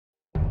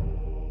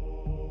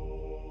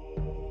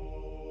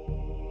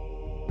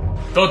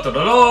We're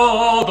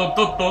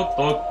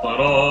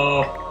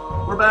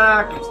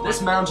back.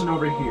 This mountain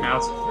over here Now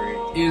it's a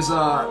 3. is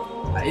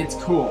it's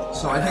cool.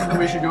 So I think that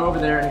we should go over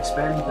there and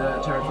expand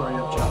the territory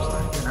of Chaps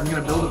land. And I'm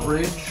gonna build a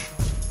bridge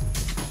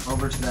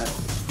over to that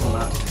cool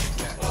mountain.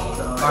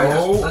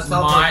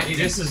 Oh my!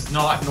 This is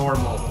not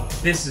normal.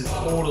 This is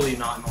totally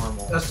not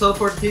normal. Let's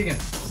teleport Keegan.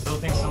 Still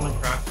think someone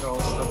crafted all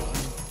this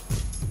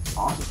stuff.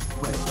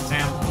 Awesome. Wait,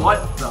 Sam.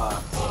 what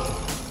the?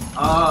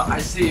 I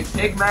see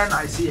pigmen,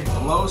 I see a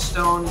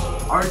glowstone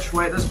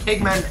archway. There's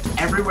pigmen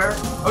everywhere.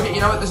 Okay,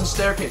 you know what? There's a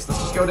staircase. Let's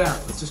just go down.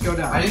 Let's just go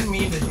down. I didn't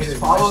mean to hit it.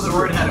 Follow the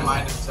sword room. had a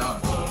mind of its own.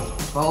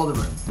 Follow the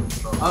room.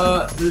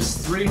 There's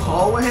 3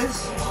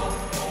 hallways.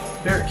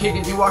 Here,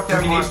 Keegan, you walk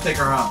down We one. need to take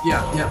our own.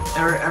 Yeah, yeah.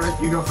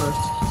 Eric, you go first.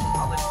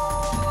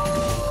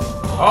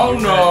 Oh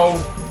no!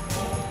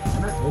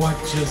 Emmett? What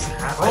just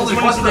happened? Holy, I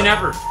just what's went to the the-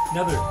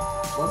 nether.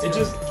 What's It that?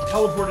 just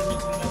teleported me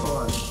to the nether. Hold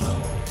on.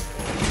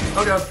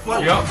 Oh god,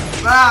 what? Yup.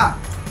 Ah!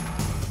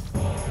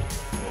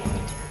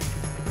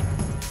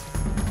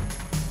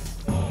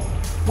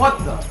 What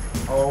the?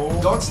 Oh.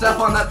 Don't step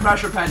on that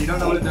pressure pad, you don't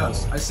know what it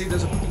does. I see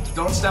there's a...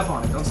 Don't step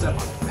on it, don't step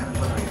on it. Damn it,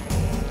 where are you?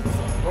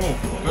 Oh,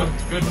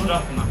 good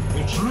stuff, man.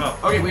 Good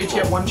stuff. Okay, we each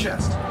get 1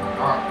 chest.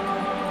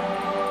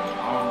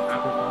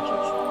 Apple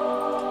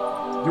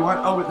punches. You want...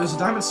 Oh, there's a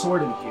diamond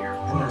sword in here.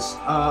 And there's...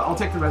 I'll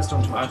take the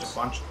redstone That's torches. a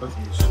bunch of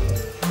cookies.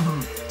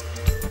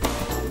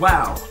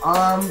 Wow.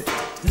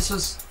 This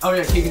is... Oh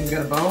yeah, Keegan, you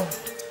got a bow?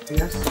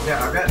 Yes?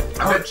 Yeah, I got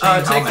chain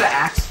take helmet. the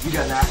axe. You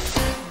got an axe.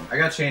 I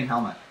got chain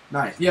helmet.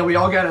 Nice. Yeah, we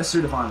all got a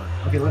suit of armor.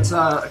 Okay, let's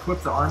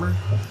equip the armor.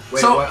 Wait,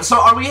 so, what? so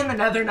are we in the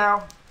nether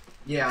now?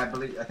 Yeah,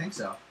 I think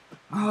so.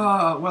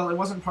 Well, it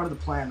wasn't part of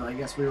the plan, but I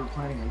guess we were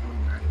planning on going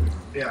there.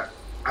 Yeah,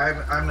 I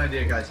have an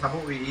idea, guys. How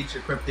about we each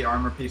equip the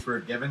armor piece we're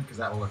given, because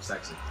that will look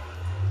sexy.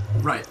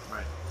 Right.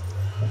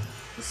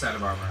 The set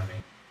of armor, I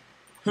mean.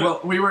 Well,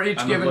 we were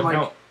each given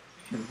like.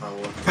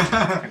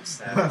 I'm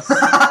sad.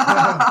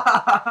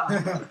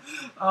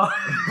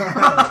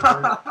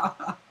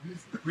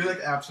 We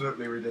look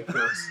absolutely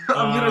ridiculous.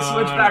 I'm gonna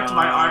switch back to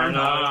my iron.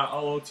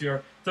 Oh, to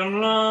your. Do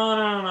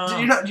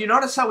you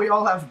notice how we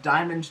all have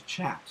diamond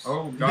chaps?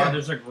 Oh god, Yeah.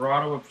 there's a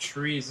grotto of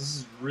trees. This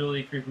is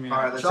really creeping me out.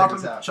 Alright, let's chop check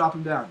this out. chop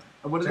them down.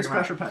 What do Check these 'em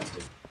out. pressure pads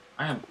do?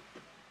 I am.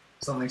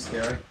 Something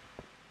scary.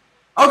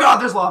 Oh god,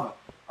 there's lava.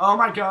 Oh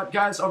my god,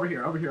 guys, over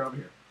here.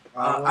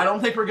 Well, I don't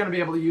think we're gonna be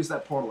able to use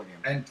that portal again.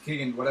 And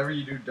Keegan, whatever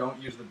you do, don't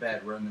use the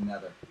bed. We're in the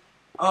nether.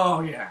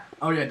 Oh yeah,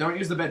 don't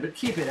use the bed, but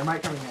keep it. It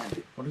might come in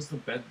handy. What does the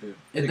bed do?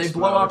 If It they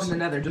blow up in explodes. the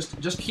nether,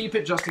 just keep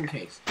it just in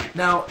case.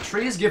 Now,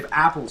 trees give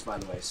apples, by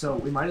the way, so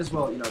we might as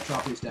well,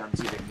 chop these down and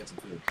see if we can get some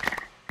food.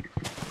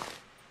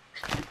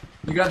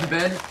 You got the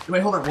bed?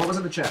 Wait, hold on. What was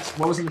in the chest?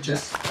 What was in the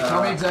chest?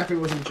 Tell me exactly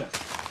what was in the chest.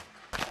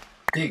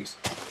 Keegs.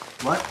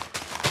 What?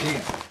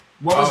 Keegan.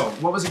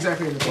 What was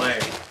exactly in the Clay.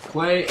 chest?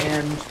 Clay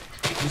and you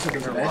said there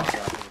was a bed?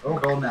 Oh,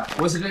 golden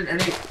apple. Was it in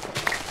any?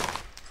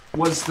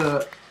 Was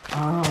the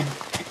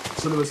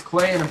so there was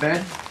clay in a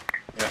bed?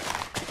 Yeah.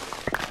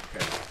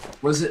 Okay.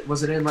 Was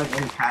it in like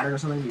any pattern or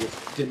something?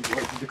 Did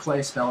the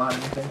clay spell out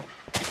anything?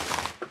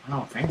 I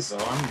don't think so.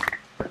 I'm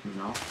freaking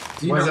no.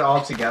 Was it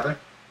all together?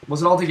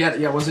 Was it all together?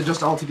 Yeah, was it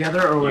just all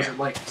together, or was Yeah. it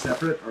like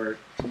separate, or?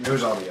 It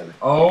was all together.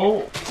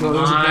 Oh So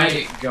there was a my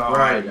bed. god.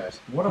 Where are you guys?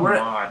 What a We're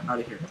mod. out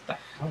of here. What the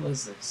hell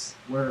is this?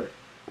 We're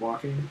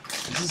walking.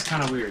 This is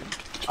kind of weird.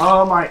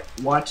 Oh my!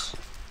 What?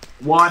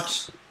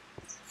 What?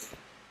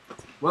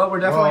 Well,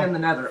 we're definitely Well, in the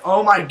nether.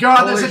 Oh my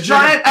god! There's a holy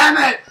giant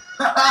Emmet!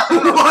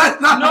 What?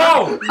 The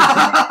No!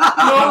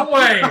 No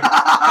way!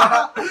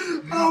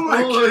 Oh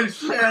my Holy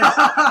shit!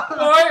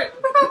 What?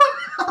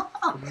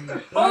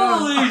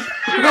 Holy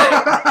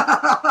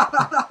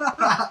shit!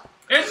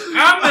 It's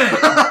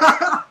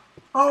Emmett!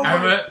 Oh my!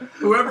 Emmett.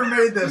 Whoever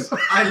made this,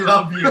 I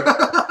love you.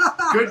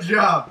 Good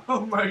job.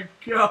 Oh my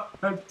god!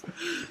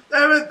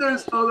 Emmet,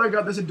 there's. Oh my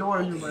god! There's a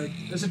door in your leg.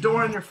 There's a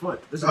door in your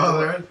foot. There's a Oh,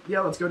 door. there is? Yeah,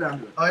 let's go down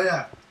to it. Oh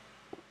yeah.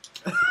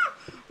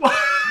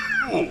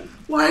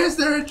 Why is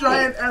there a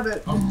giant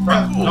Emmet? Don't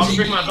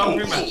drink my, don't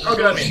drink my. Oh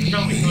god!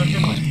 Kill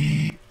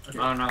me.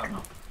 Oh no.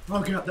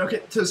 Oh god!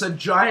 Okay, so it's a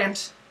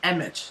giant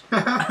Emmet.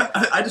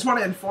 I just want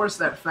to enforce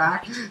that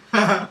fact.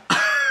 I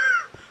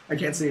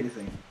can't see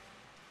anything.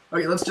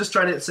 Okay, let's just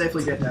try to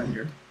safely get down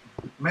here.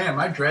 Man,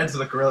 my dreads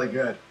look really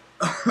good.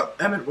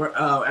 Emmet, where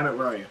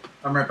are you?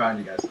 I'm right behind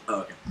you guys.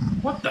 Oh, okay.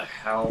 What the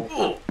hell?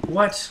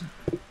 What?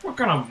 What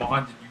kind of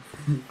mod did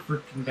you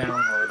freaking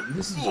download?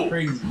 This is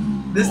crazy.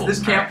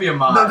 This can't be a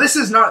mod. No, this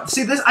is not.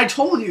 See, this. I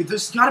told you.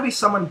 There's got to be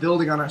someone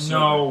building on our server.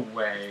 No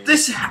way.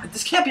 This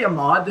can't be a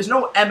mod. There's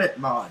no Emmet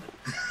mod.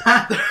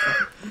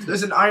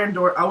 There's an iron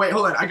door. Oh wait,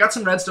 hold on. I got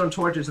some redstone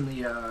torches in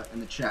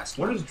the chest.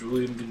 What has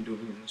Julian been doing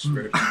in the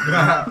spirit?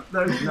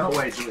 There's no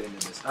way Julian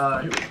did this.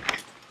 Here we go.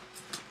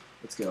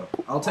 Let's go.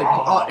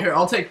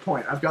 I'll take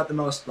point. I've got the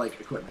most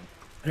equipment.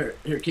 Here,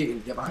 Keegan,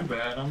 get Too behind me.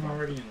 bad. I'm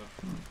already in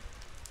the.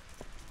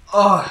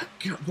 Oh,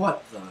 God,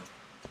 what the?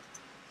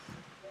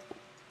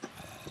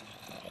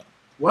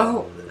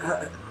 Well,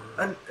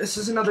 this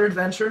is another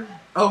adventure.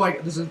 Oh my,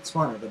 there's a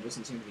spawner that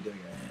doesn't seem to be doing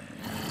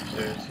it.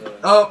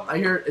 Oh, I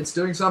hear it's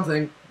doing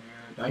something.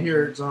 I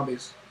hear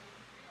zombies.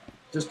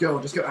 Just go.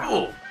 Just go.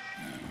 Ah.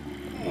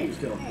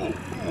 Just go.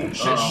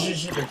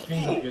 Shit, there's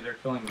things up here. They're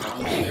killing me. I don't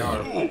know what they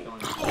are. They're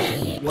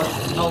killing me. What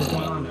the hell's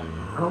going on down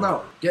here? I don't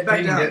know. Get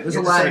back down. There's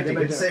a ladder.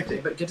 Get to safety.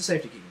 Get to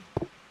safety,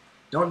 Keegan.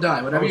 Don't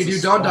die. Whatever you do,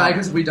 don't die.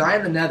 Because if we die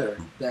in the Nether,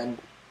 then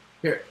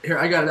here.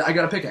 I got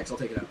a pickaxe. I'll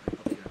take it out.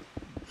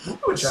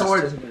 Ooh, a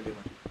sword isn't gonna do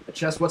much. A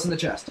chest. What's in the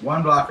chest?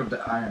 1 block of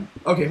iron.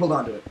 Okay, hold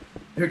on to it.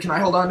 Here, can I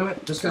hold on to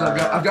it? Just because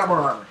I've got more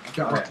armor.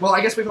 More. Well,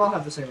 I guess we all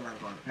have the same amount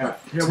of armor. Yeah.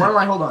 Here, why don't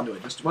I hold on to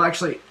it? Well,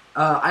 actually,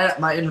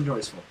 my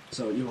inventory's full,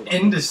 so you hold on.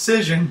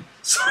 Indecision.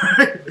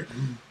 Sorry.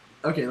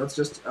 Okay, let's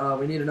just.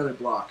 We need another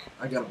block.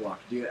 I got a block.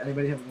 Do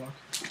anybody have a block?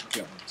 I've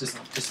got one.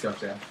 Just go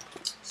down.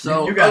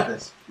 So you got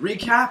this.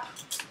 Recap.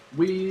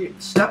 We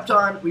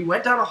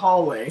went down a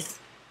hallway,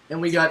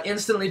 and we got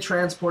instantly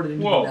transported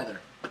into the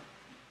Nether.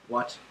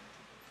 What?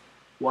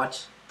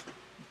 What?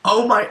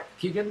 Oh my,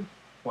 Keegan.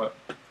 What?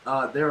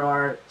 There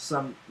are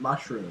some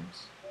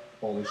mushrooms.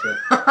 Holy shit.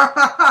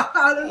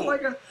 There's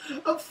like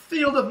a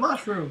field of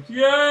mushrooms.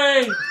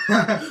 Yay!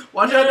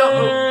 Watch out!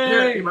 Don't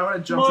Here, you might want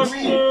to jump this.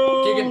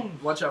 Keegan,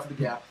 watch out for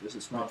the gap. This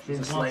is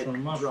a slight drop.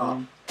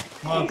 Mushroom.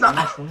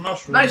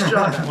 Nice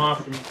job.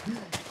 Mushroom.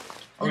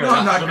 Okay,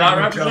 I'm not so that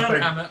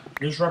represents Emmett.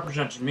 This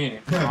represents me,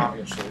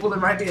 obviously. Well, there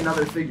might be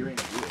another figurine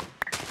of you.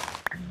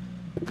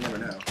 You never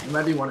know. There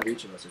might be one of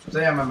each of us or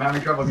something. Sam, I'm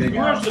having trouble getting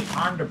out. Where's the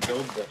time to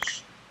build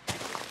this?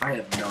 I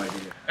have no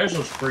idea. This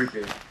was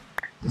creepy.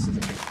 This is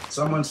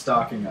Someone's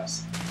stalking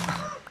us.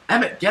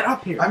 Emmett, get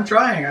up here. I'm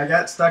trying. I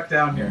got stuck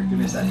down here. Give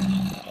me a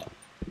second.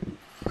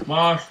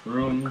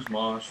 Mushrooms.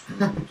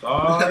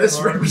 This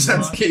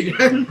represents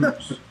Keegan.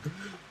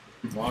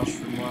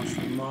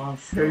 Mushroom.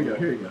 Here you go.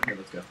 Here,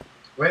 let's go.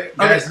 Wait,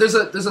 Okay, guys. there's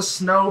a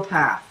snow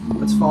path.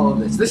 Let's follow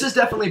this. This is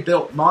definitely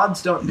built.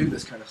 Mods don't do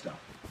this kind of stuff.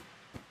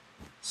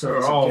 There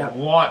are a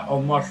lot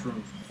of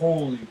mushrooms.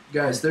 Holy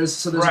guys,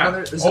 there's crap.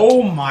 another.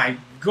 Oh my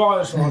god,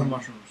 there's a lot of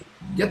mushrooms.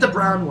 Get the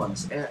brown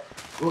ones.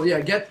 Well,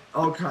 yeah, get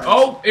all kinds.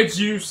 Oh, it's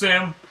you,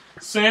 Sam.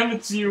 Sam,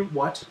 it's you.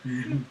 What?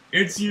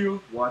 It's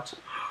you. What?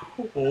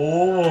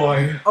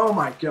 Oh. Oh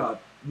my god.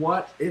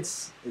 What?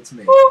 It's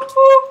me.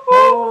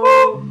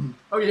 Oh.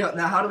 Okay,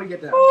 now how do we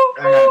get down?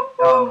 There we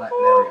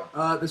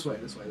go. This way.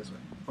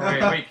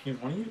 Okay, wait, can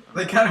one of you?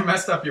 They kind of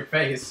messed up your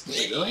face.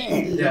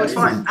 Really? Yeah, it's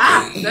fine.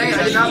 Ah! Dang it,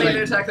 I did not mean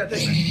to attack that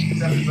thing.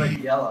 Except it's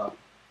like yellow.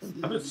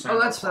 Oh,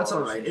 that's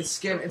alright. It's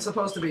skin. It's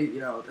supposed to be,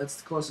 that's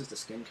the closest to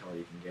skin color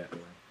you can get.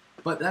 Really.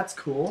 But that's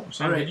cool.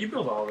 Sam, did you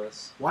build all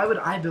this? Why would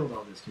I build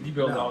all this? Did you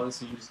build all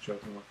this and you're just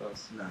joking with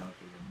us? No.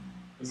 Okay,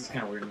 this is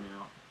kind of weirding me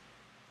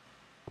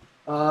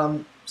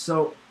out.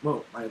 So,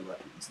 whoa,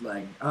 it's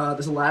lagging.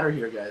 There's a ladder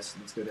here, guys.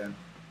 Let's go down.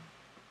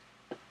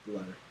 The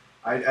ladder.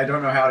 I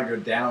don't know how to go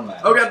down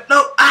ladders. Oh god,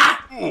 no!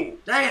 Ah! Dang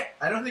it!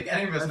 I don't think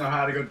any of us know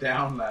how to go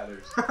down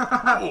ladders.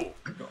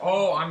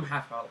 Oh, I'm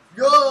half out.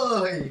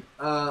 Yoy!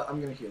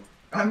 I'm gonna heal.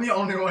 I'm the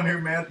only one who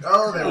managed.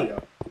 Oh, there we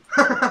go.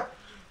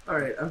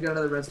 Alright, I've got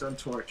another redstone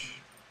torch.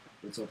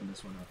 Let's open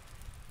this one up.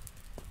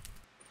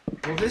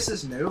 Well, this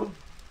is new.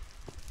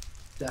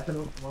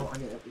 Definitely. Well, I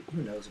mean,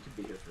 who knows? It could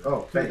be here forever. Oh,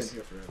 it could have face. been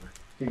here forever.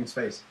 Keegan's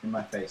face. In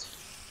my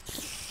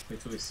face.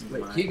 Wait till we see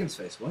Wait, mine. Keegan's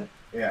face. What?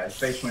 Yeah, his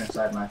face went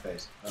inside my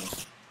face. Oh,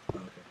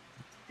 okay.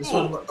 This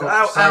one. Oh,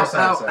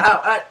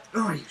 Ow!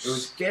 Oh, you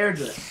scared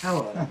the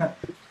hell out of me.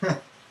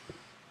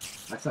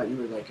 I thought you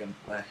were like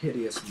a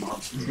hideous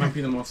monster. This might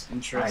be the most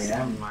interesting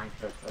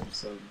Minecraft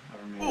episode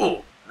ever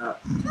made.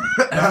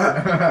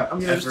 I'm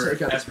gonna just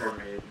take out this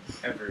one.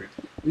 Ever.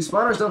 These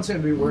spawners don't seem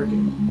to be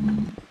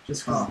working.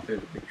 Just because of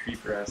the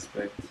creeper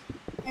aspect.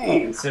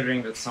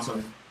 Considering that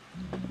someone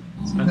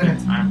spent their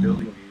time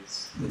building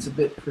these. It's a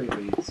bit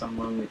creepy. Some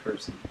lonely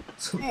person.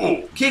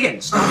 Keegan,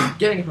 stop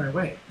getting in my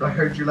way. I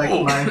heard you liked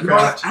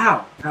Minecraft.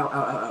 Ow.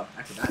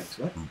 Acrobatics,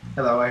 what?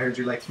 Hello, I heard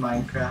you liked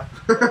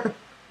Minecraft.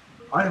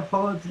 I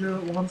heard you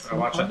once. Oh,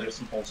 watch out, there's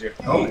some holes here.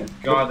 Oh my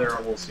god, there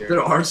are holes here.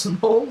 There are some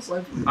holes?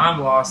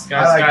 I'm lost.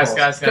 Guys,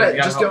 guys, you gotta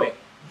just help go.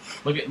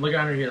 me. Look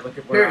under here, look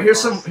at where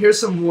here's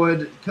some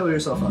wood. Kill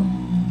yourself up.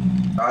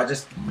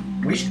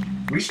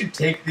 We should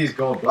take these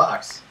gold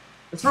blocks.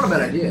 It's not a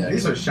bad idea.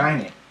 These are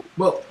shiny.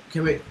 Well,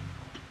 can we?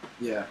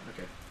 Yeah,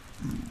 okay.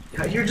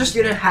 You're just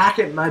gonna hack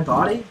at my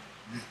body?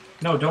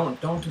 No,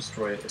 don't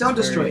destroy it. Don't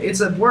destroy it. It's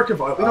a work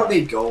of art. We don't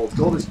need gold.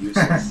 Gold is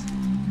useless.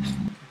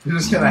 You're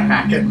just gonna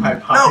hack at my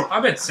body. No! I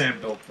bet Sam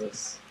built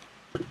this.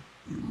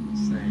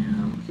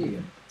 Sam.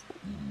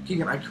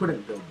 Keegan, I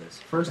couldn't build this.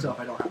 First off,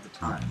 I don't have the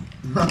time.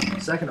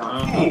 Second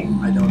off,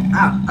 I don't.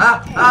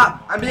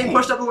 I'm being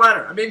pushed up the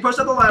ladder.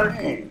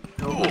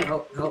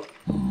 Help.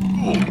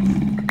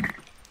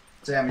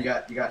 Sam, you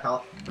got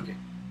help? Okay,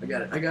 I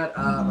got it. I got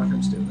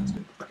mushrooms too. That's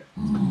good. Okay.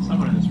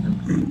 Someone in this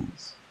room.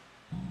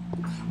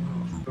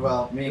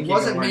 Well, me and It Keegan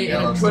wasn't were in me,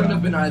 and it couldn't Yellowstone.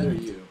 have been either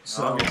of you.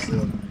 So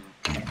Obviously.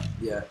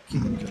 yeah,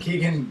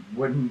 Keegan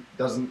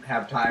doesn't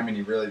have time, and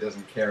he really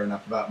doesn't care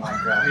enough about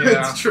Minecraft.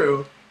 Yeah. It's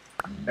true.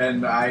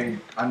 And I'm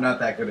not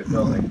that good at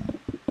building.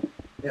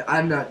 Yeah,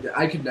 I'm not.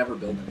 I could never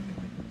build anything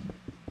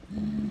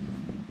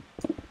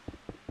like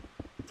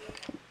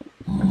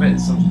bet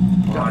it's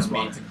some mod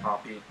made to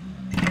copy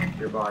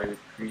your body with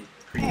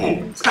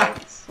pre-created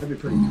states. That'd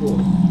be pretty cool.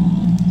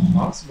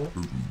 Possible.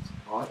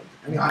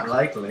 Not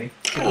likely.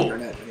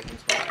 Internet,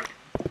 anything's possible.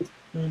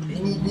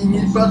 Anything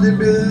is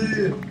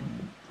possible.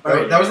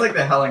 Alright, that was like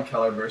the Helen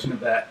Keller version of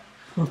that.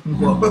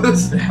 What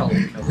was The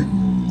Helen Keller.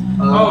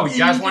 Oh, you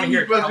guys want to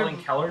hear Helen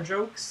Keller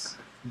jokes?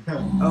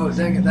 Oh,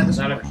 dang it, that Is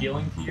doesn't that work.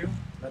 appealing to you?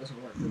 That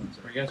doesn't work. Where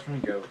are you guys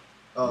trying to go?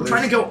 Oh, I'm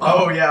trying to go up.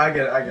 Oh yeah, I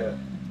get it.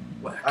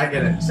 What? I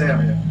get it.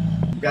 Sam,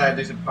 you gotta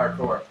do some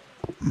parkour.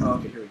 Oh,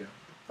 okay, here we go.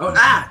 Oh,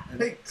 ah!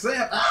 Hey,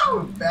 Sam!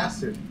 Oh,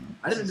 bastard!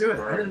 I didn't do it.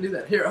 I didn't do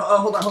that. Here,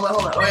 hold on.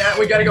 Oh, yeah,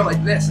 we gotta go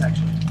like this,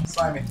 actually.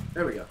 Slime me.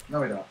 There we go.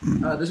 No, we don't.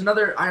 There's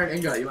another iron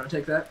ingot. You want to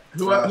take that?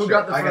 Who Sure.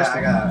 got the first one?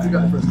 I got it. Who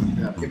got the first one?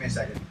 Yeah. Give me a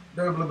second.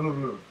 Blue, blue, blue,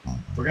 blue.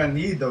 We're gonna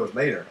need those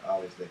later,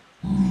 obviously.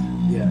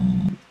 Yeah.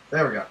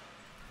 There we go.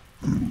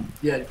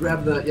 Yeah,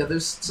 grab the... Yeah,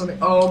 there's something...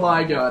 Oh,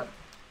 my God.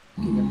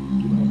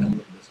 Look at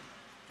this.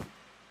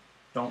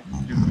 Don't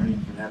do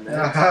anything. And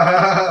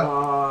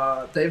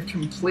then, they've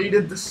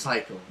completed the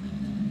cycle.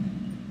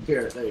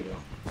 Here, there you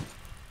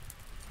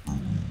go.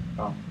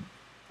 Oh.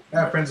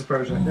 Yeah, Prince of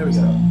Persia. There we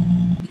go.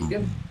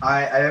 Keegan?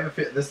 I have a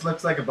fit. This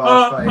looks like a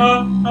boss fight.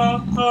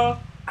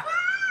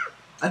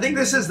 I think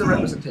this is the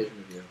representation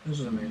of you. This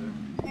is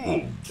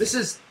amazing. This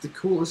is the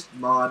coolest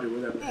mod or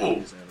whatever it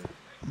is ever.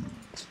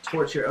 It's a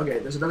torch here. Okay,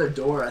 there's another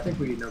door. I think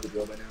we know the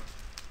drill by now.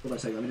 Hold on a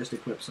second. Let me just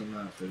equip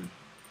some food.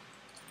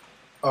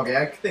 Okay,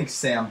 I think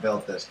Sam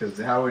built this because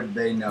how would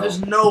they know? There's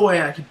no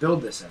way I could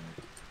build this,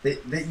 Emily.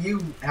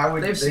 How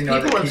would they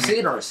know people that have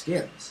seen our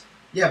skins.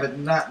 Yeah, but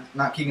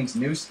not Keegan's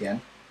new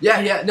skin.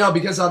 Yeah, no,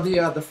 because on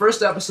the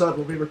first episode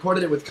when we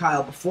recorded it with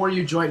Kyle, before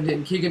you joined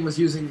in, Keegan was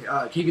using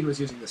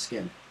the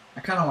skin. I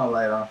kind of want to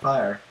light it on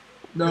fire.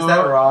 No, is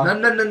that wrong?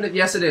 No.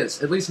 Yes, it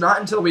is. At least not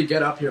until we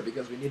get up here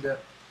because we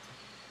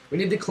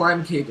need to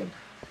climb Keegan.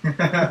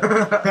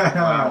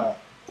 Wow.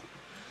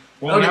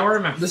 Well, Okay, now we're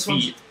in my this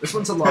feet. This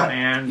one's a lot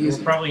And easier.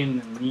 we're probably in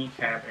the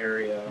kneecap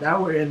area.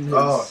 Now we're in his...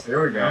 Oh,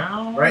 here we go.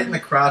 Now? Right in the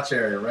crotch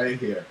area, right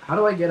here. How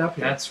do I get up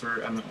here? That's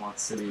where Emmett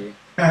wants to be,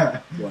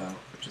 Wow.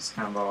 which is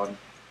kind of odd.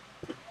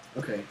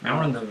 Okay. Now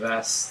we're in the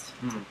vest.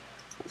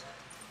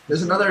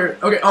 There's another...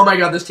 Okay, oh my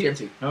god, there's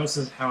TNT.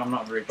 Notice how I'm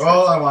not very treacherous.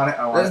 Oh, I want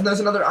it. There's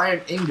another iron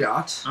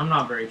ingot. I'm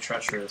not very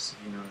treacherous,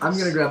 if you notice. I'm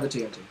gonna grab the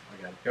TNT.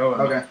 I got it. Go,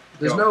 Emmett. Okay.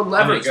 There's Go. no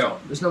levers, Emmett, go. though.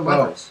 There's no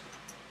levers.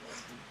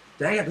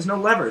 Dang it, there's no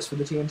levers for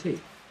the TNT.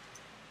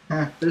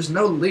 Huh. There's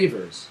no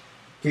levers.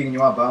 Keegan, you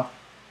want a bow?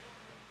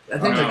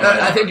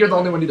 I think you're the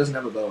only one who doesn't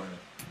have a bow in it.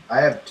 I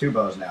have 2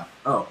 bows now.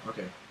 Oh,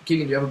 okay.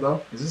 Keegan, do you have a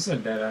bow? Is this a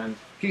dead end?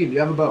 Keegan, do you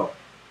have a bow?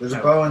 There's a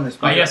No. bow in this.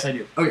 Oh, yes, I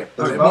do. Okay.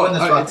 There's okay, a bow in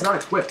this well, bucket. it's not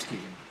equipped,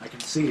 Keegan. I can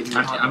see it. In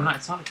your I'm not.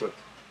 It's not equipped.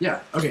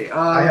 Yeah. Okay.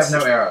 I have no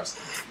arrows.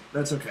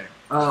 That's okay.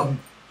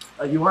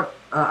 You want?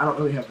 I don't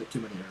really have too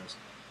many arrows.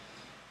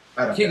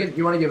 I don't. Keegan,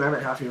 you want to give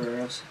Emmett half your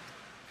arrows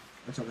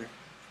or something?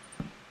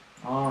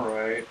 All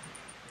right.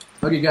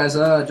 Okay, guys.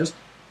 Just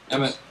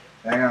Emmett,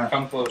 Hang on.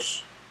 come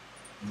close.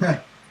 I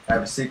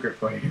have a secret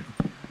for you.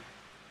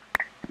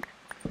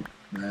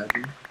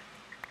 Matthew.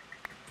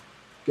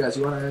 Guys,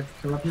 you want to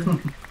come up here?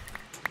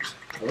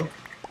 Hello.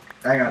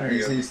 Hang on. There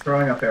you go. He's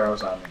throwing up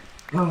arrows on me.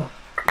 Oh,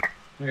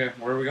 Okay,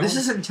 where are we going? this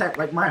is intense.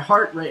 Like my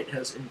heart rate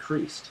has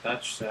increased.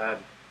 That's sad.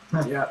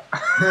 Yeah.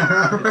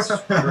 It's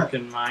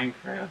freaking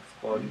Minecraft,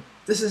 bud.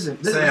 This is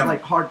Sam,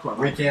 like hardcore.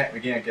 we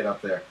can't get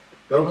up there.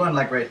 Build one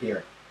like right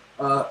here.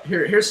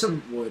 Here's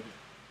some wood.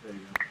 There you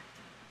go.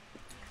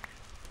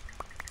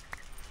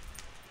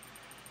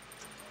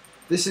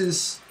 This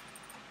is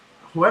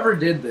whoever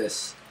did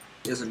this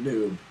is a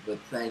noob, but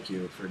thank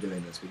you for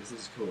doing this because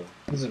this is cool.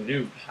 This is a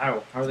noob.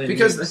 How? How are they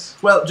Because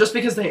noobs? just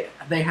because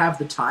they have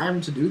the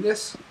time to do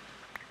this.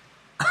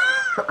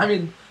 I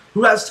mean,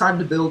 who has time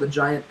to build a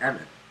giant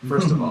Emmett?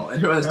 First of all, and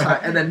who has time?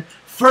 And then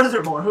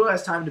furthermore, who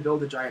has time to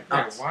build a giant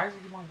Yeah, us? why is it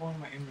keep on going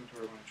in my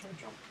inventory when I try to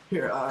jump?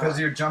 Here, Because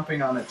you're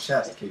jumping on a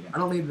chest, Keegan. I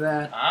don't need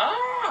that,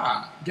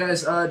 Ah!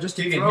 guys. Just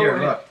Keegan, throw here,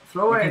 away, look.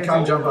 throw You away. can come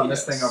anything jump you on don't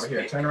this need. thing over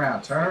here. Turn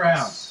around. Turn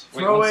around.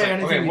 Wait, Throw one away sec.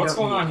 anything Okay, you what's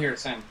don't going on need. here,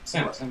 Sam?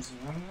 Sam.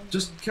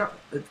 Just come.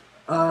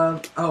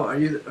 Oh, are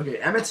you okay?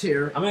 Emmett's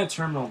here. I'm in a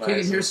terminal, guys.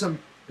 Keegan, here's some.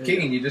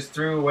 Keegan, you just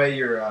threw away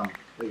your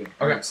There you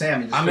Okay,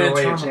 Sam, you just I'm threw in a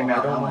away your terminal. I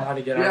chainmail don't know helmet. how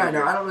to get go. out Yeah, of no,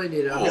 here. I don't really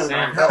need it. Oh,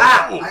 Sam.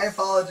 I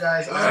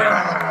apologize.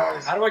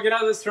 How do I get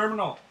out of this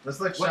terminal? This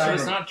looks What's shiny.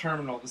 It's not a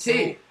terminal. This T.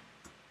 little-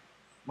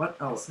 What?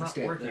 Oh, It's not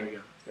escape. working. There we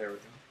go. There we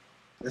go.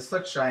 This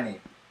looks shiny.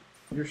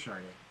 You're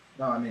shiny.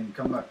 No, I mean,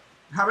 come look.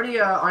 How many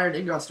iron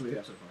ingots do we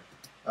have so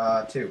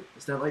far? 2.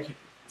 Is that like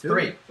 2?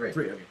 3.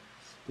 3. Okay.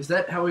 Is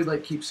that how we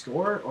like keep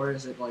score, or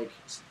is it like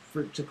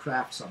to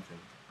craft something?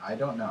 I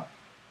don't know.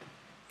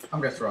 I'm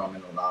gonna throw them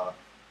in the lava.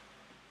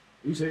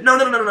 You say no.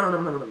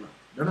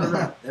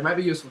 They might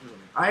be useful for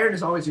something. Iron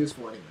is always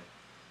useful anyway.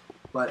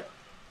 But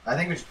I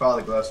think we should follow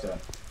the glowstone.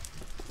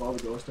 follow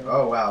the glowstone.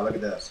 Oh wow, look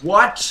at this.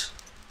 What?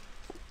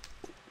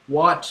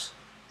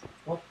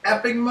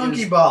 Epic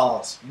monkey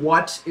balls.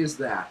 What is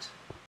that?